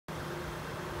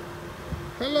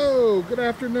Hello, good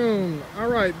afternoon. All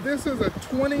right, this is a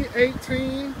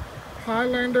 2018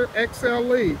 Highlander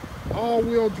XLE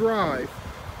all-wheel drive.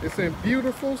 It's in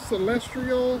beautiful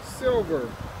celestial silver.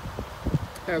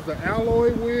 Has the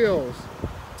alloy wheels,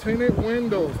 tinted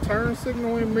windows, turn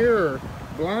signaling mirror,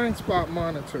 blind spot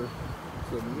monitor.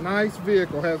 It's a nice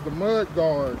vehicle. Has the mud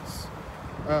guards,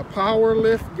 power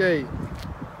lift gate,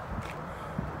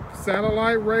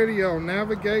 satellite radio,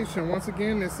 navigation. Once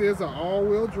again, this is an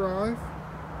all-wheel drive.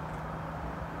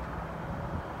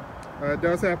 It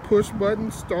does have push button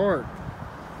start.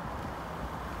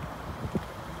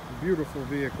 Beautiful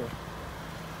vehicle.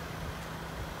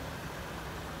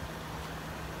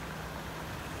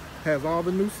 Has all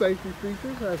the new safety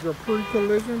features. Has your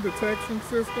pre-collision detection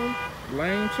system,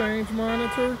 lane change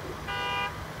monitor,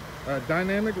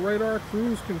 dynamic radar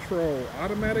cruise control,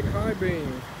 automatic high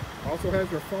beams. Also has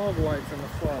your fog lights in the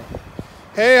front.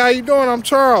 Hey, how you doing? I'm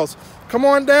Charles. Come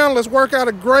on down. Let's work out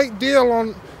a great deal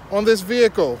on this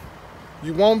vehicle.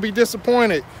 You won't be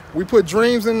disappointed. We put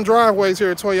dreams in driveways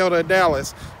here at Toyota of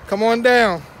Dallas. Come on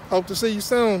down. Hope to see you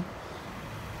soon.